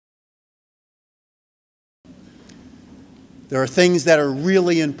there are things that are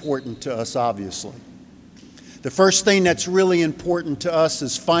really important to us, obviously. The first thing that's really important to us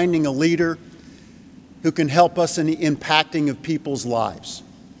is finding a leader who can help us in the impacting of people's lives.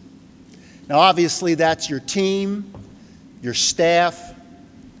 Now, obviously, that's your team, your staff,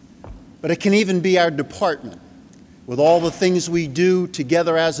 but it can even be our department. With all the things we do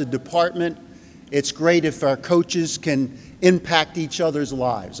together as a department, it's great if our coaches can impact each other's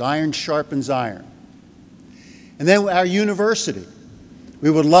lives. Iron sharpens iron. And then our university. We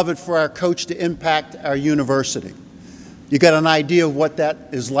would love it for our coach to impact our university. You got an idea of what that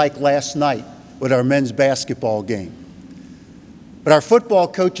is like last night with our men's basketball game. But our football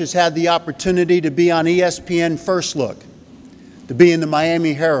coaches had the opportunity to be on ESPN First Look, to be in the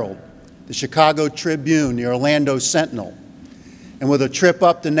Miami Herald, the Chicago Tribune, the Orlando Sentinel. And with a trip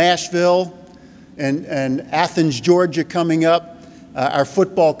up to Nashville and Athens, Georgia coming up, our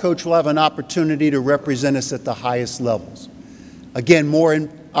football coach will have an opportunity to represent us at the highest levels. Again, more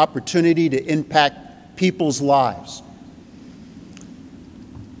opportunity to impact people's lives.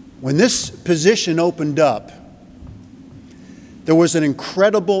 When this position opened up, there was an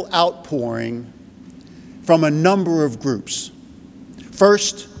incredible outpouring from a number of groups.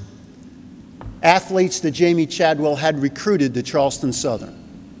 First, athletes that Jamey Chadwell had recruited to Charleston Southern.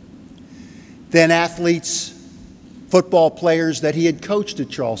 Then athletes, football players that he had coached at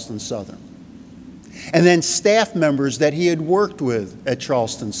Charleston Southern. And then staff members that he had worked with at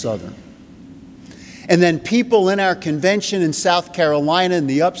Charleston Southern. And then people in our convention in South Carolina and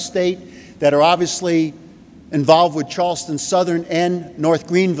the upstate that are obviously involved with Charleston Southern and North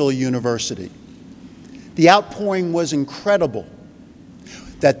Greenville University. The outpouring was incredible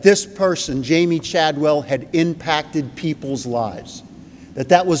that this person, Jamey Chadwell, had impacted people's lives,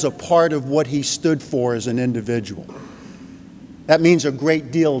 that was a part of what he stood for as an individual. That means a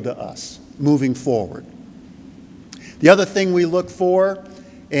great deal to us moving forward. The other thing we look for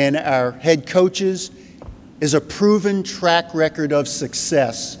in our head coaches is a proven track record of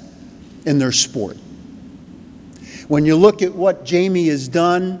success in their sport. When you look at what Jamey has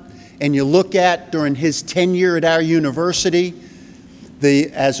done and you look at during his tenure at our university,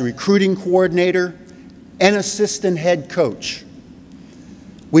 as a recruiting coordinator and assistant head coach,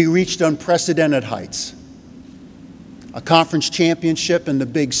 we reached unprecedented heights. A conference championship in the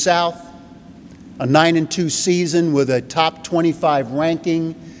Big South, a 9-2 season with a top 25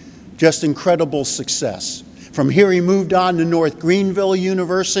 ranking, just incredible success. From here, he moved on to North Greenville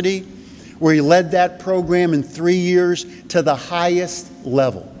University, where he led that program in 3 years to the highest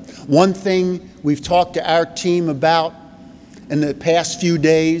level. One thing we've talked to our team about in the past few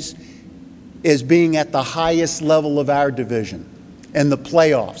days is being at the highest level of our division and the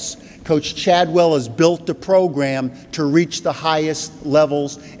playoffs. Coach Chadwell has built the program to reach the highest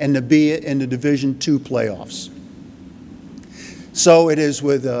levels and to be in the Division II playoffs. So it is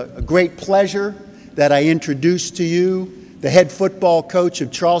with a great pleasure that I introduce to you the head football coach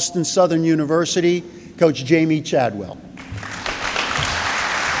of Charleston Southern University, Coach Jamey Chadwell.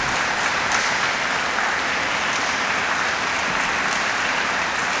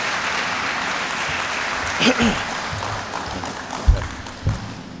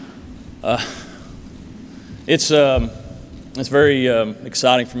 It's very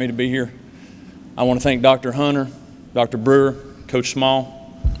exciting for me to be here. I want to thank Dr. Hunter, Dr. Brewer, Coach Small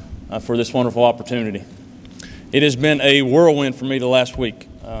for this wonderful opportunity. It has been a whirlwind for me the last week.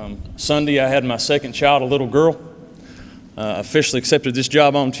 Sunday I had my second child, a little girl. Officially accepted this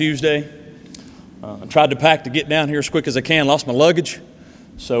job on Tuesday. I tried to pack to get down here as quick as I can, lost my luggage.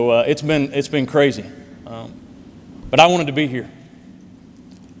 So it's been crazy. But I wanted to be here.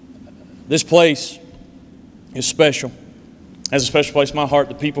 This place is special. It has a special place in my heart.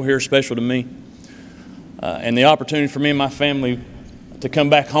 The people here are special to me. And the opportunity for me and my family to come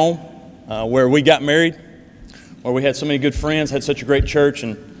back home where we got married, where we had so many good friends, had such a great church,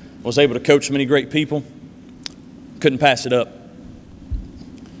 and was able to coach so many great people, couldn't pass it up.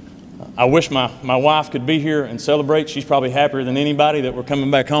 I wish my wife could be here and celebrate. She's probably happier than anybody that we're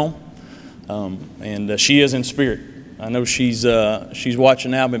coming back home. And she is in spirit. I know she's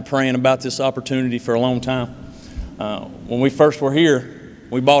watching now. I've been praying about this opportunity for a long time. When we first were here,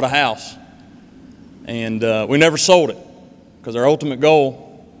 we bought a house, and we never sold it because our ultimate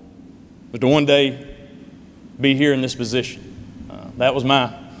goal was to one day be here in this position. That was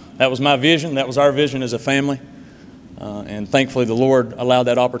my vision. That was our vision as a family, and thankfully the Lord allowed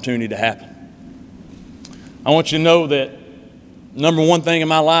that opportunity to happen. I want you to know that number one thing in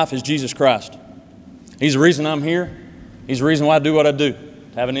my life is Jesus Christ. He's the reason I'm here. He's the reason why I do what I do,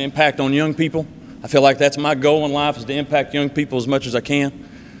 to have an impact on young people. I feel like that's my goal in life, is to impact young people as much as I can.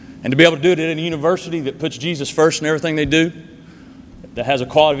 And to be able to do it at a university that puts Jesus first in everything they do, that has a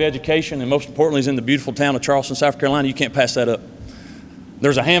quality of education, and most importantly is in the beautiful town of Charleston, South Carolina, you can't pass that up.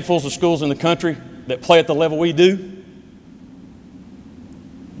 There's a handful of schools in the country that play at the level we do,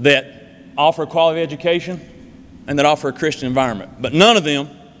 that offer a quality education, and that offer a Christian environment. But none of them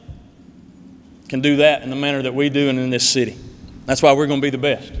can do that in the manner that we do and in this city. That's why we're going to be the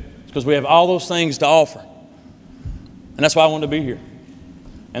best. It's because we have all those things to offer. And that's why I wanted to be here.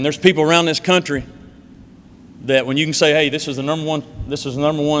 And there's people around this country that when you can say, hey, this is the number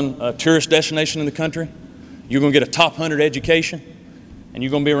one tourist destination in the country, you're going to get a top 100 education, and you're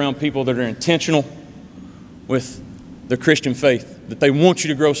going to be around people that are intentional with their Christian faith, that they want you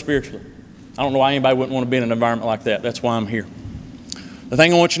to grow spiritually. I don't know why anybody wouldn't want to be in an environment like that. That's why I'm here. The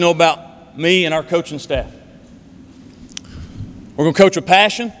thing I want you to know about me and our coaching staff, we're going to coach with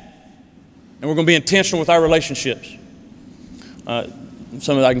passion, and we're going to be intentional with our relationships.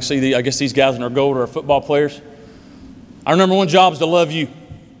 Some of I can see, I guess these guys in our gold are football players. Our number one job is to love you,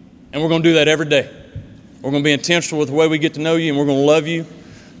 and we're going to do that every day. We're going to be intentional with the way we get to know you, and we're going to love you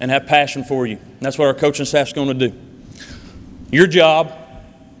and have passion for you. And that's what our coaching staff is going to do. Your job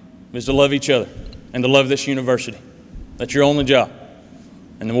is to love each other and to love this university. That's your only job.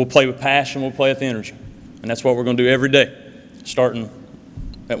 And then we'll play with passion, we'll play with energy. And that's what we're going to do every day, starting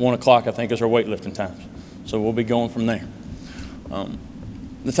at 1 o'clock, I think, is our weightlifting times. So we'll be going from there.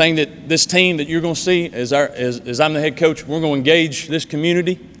 The thing that this team that you're going to see as I'm the head coach, we're going to engage this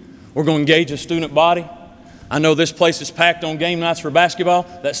community. We're going to engage the student body. I know this place is packed on game nights for basketball.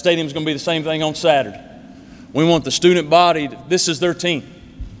 That stadium's going to be the same thing on Saturday. We want the student body, this is their team.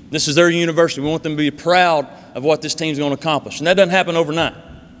 This is their university. We want them to be proud of what this team's going to accomplish. And that doesn't happen overnight.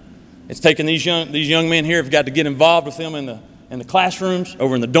 It's taken these young men here have got to get involved with them in the classrooms,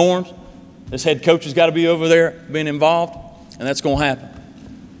 over in the dorms. This head coach has got to be over there being involved, and that's going to happen.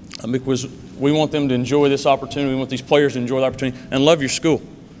 Because we want them to enjoy this opportunity. We want these players to enjoy the opportunity and love your school.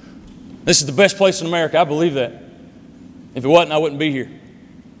 This is the best place in America. I believe that. If it wasn't, I wouldn't be here.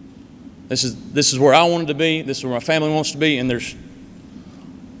 This is where I wanted to be. This is where my family wants to be. And there's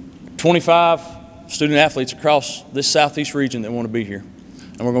 25 student athletes across this southeast region that want to be here.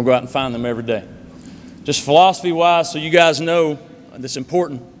 And we're going to go out and find them every day. Just philosophy-wise, so you guys know that's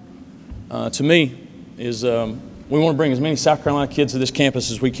important to me, is we want to bring as many South Carolina kids to this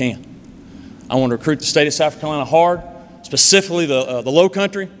campus as we can. I want to recruit the state of South Carolina hard, specifically the low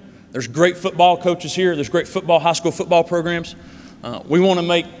country. There's great football coaches here. There's great high school football programs. We want to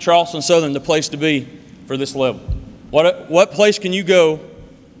make Charleston Southern the place to be for this level. What place can you go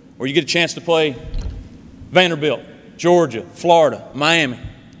where you get a chance to play Vanderbilt, Georgia, Florida, Miami?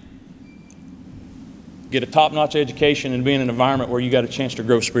 Get a top-notch education and be in an environment where you got a chance to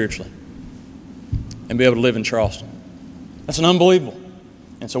grow spiritually and be able to live in Charleston. That's an unbelievable.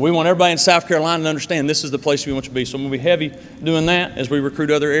 And so we want everybody in South Carolina to understand this is the place we want you to be. So I'm going to be heavy doing that as we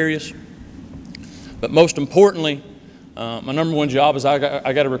recruit other areas. But most importantly, my number one job is I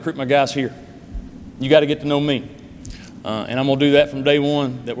got to recruit my guys here. You got to get to know me. And I'm going to do that from day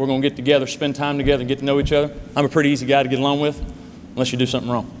one, that we're going to get together, spend time together, and get to know each other. I'm a pretty easy guy to get along with, unless you do something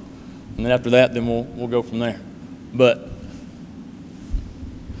wrong. And then after that, then we'll go from there. But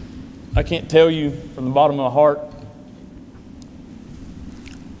I can't tell you from the bottom of my heart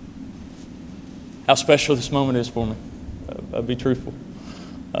how special this moment is for me. I'll be truthful.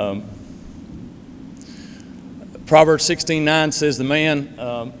 Proverbs 16:9 says, the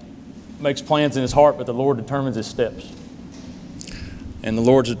man makes plans in his heart, but the Lord determines his steps. And the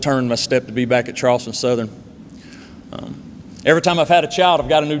Lord's determined my step to be back at Charleston Southern. Every time I've had a child, I've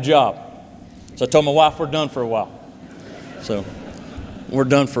got a new job. So I told my wife we're done for a while. So we're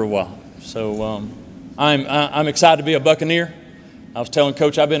done for a while. So I'm excited to be a Buccaneer. I was telling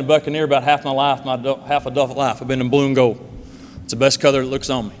Coach I've been a Buccaneer about half my life, half adult life. I've been in blue and gold. It's the best color that looks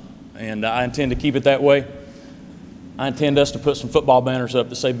on me. And I intend to keep it that way. I intend us to put some football banners up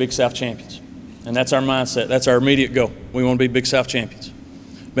that say Big South Champions. And that's our mindset. That's our immediate goal. We want to be Big South Champions.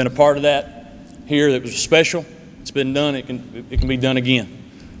 Been a part of that here that was special. It's been done. It can be done again.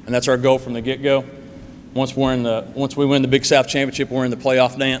 And that's our goal from the get-go. Once we win the Big South Championship, we're in the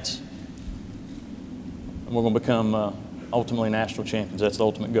playoff dance. And we're going to become ultimately national champions. That's the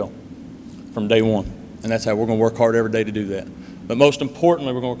ultimate goal from day one. And that's how we're going to work hard every day to do that. But most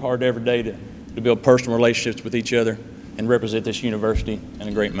importantly, we're going to work hard every day to build personal relationships with each other and represent this university in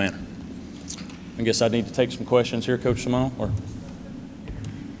a great manner. I guess I need to take some questions here, Coach Simone. Or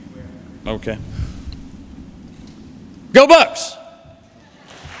okay. Go Bucks!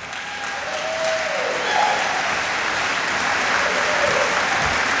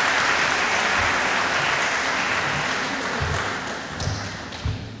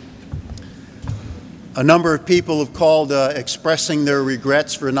 A number of people have called expressing their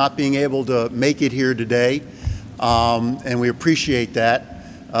regrets for not being able to make it here today, and we appreciate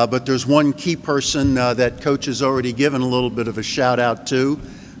that. But there's one key person that Coach has already given a little bit of a shout out to,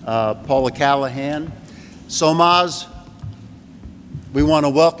 Paula Callahan. So, Maz, we want to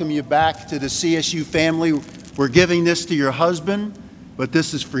welcome you back to the CSU family. We're giving this to your husband, but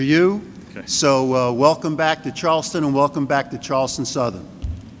this is for you. Okay. So welcome back to Charleston, and welcome back to Charleston Southern.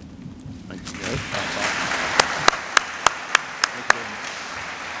 Thank you, guys.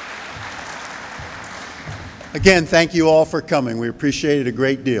 Again, thank you all for coming. We appreciate it a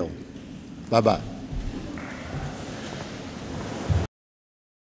great deal. Bye-bye.